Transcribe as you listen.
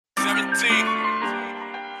17.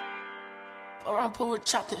 Around pool with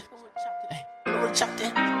chopped it. Hey, you know what chopped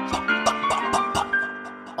it? Pop, pop, pop, pop,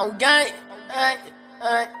 pop. On gang. Hey,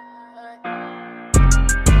 hey.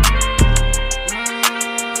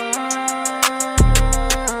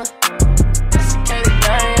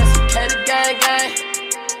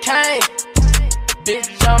 Kane, bitch,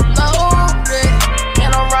 I'm loaded,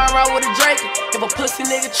 and I'm riding with a Drake. If a pussy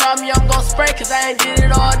nigga try me, I'm gon' spray, cause I ain't did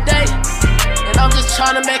it all day. And I'm just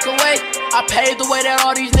tryna make a way. I paved the way that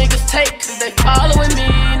all these niggas take, cause they following me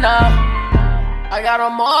now. I got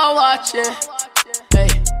them all watching, hey,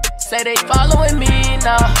 say they following me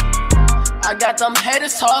now. I got them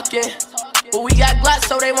haters talking, but we got Glocks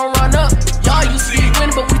so they won't run up. Y'all used to be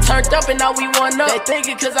winning, but we turned up and now we won up. They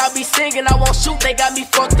thinking cause I be singing, I won't shoot, they got me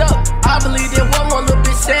fucked up. I believe that one little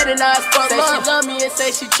bitch said and now it's fucked up. Say she love me and say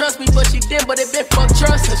she trust me, but she didn't, but it been fuck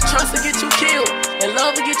trust. Cause trust will get you killed, and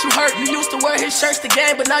love will get you hurt. You used to wear his shirts the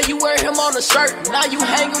game, but now you wear him on a shirt. Now you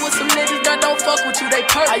hanging with some niggas that don't fuck with you, they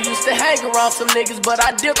perk. I used to hang around some niggas, but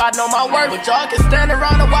I dip, I know my worth. But y'all can stand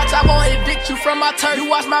around and watch, I won't evict you from my turf. You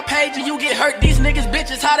watch my page and you get hurt, these niggas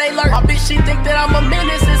bitches how they lurk. My bitch, she think that I'm a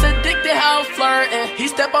menace, is addicted how I'm flirting. He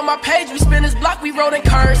step on my page, we spin his block, we wrote in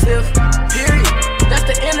cursive. Period. That's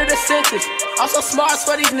the end of the sentence. I'm so smart,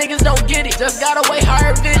 so these niggas don't get it. Just got a way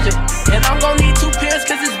higher vision, and I'm gon' need 2 pins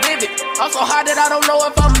cause it's vivid. I'm so high that I don't know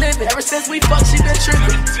if I'm living. Ever since we fucked, she been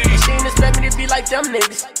tripping, and she ain't expect me to be like them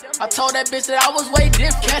niggas. I told that bitch that I was way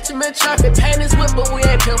different. Catch him in traffic, paint his whip, but we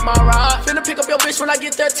ain't pimp my ride. Finna pick up your bitch when I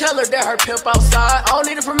get there, tell her that her pimp outside. I don't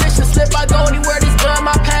need a permission slip, I go anywhere, this gun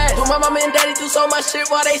my past. Put my mama and daddy through so much shit,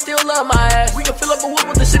 while they still love my ass. We can fill up a whip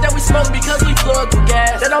with the shit that we smoke because we plug with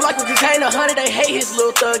gas. They don't like when Kane 100, they hate his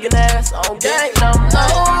little thuggin' ass. On gang, I'm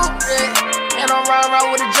loaded, and I'm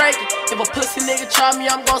riding with a Drake. If a pussy nigga try me,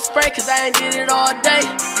 I'm gon' spray, cause I ain't did it all day.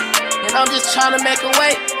 And I'm just tryna make a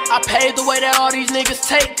way. I paved the way that all these niggas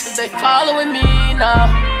take, cause they following me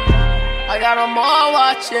now. I got them all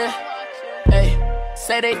watching, hey,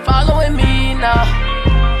 say they following me now.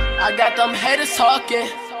 I got them haters talking,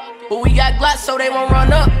 but we got Glocks so they won't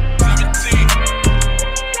run up.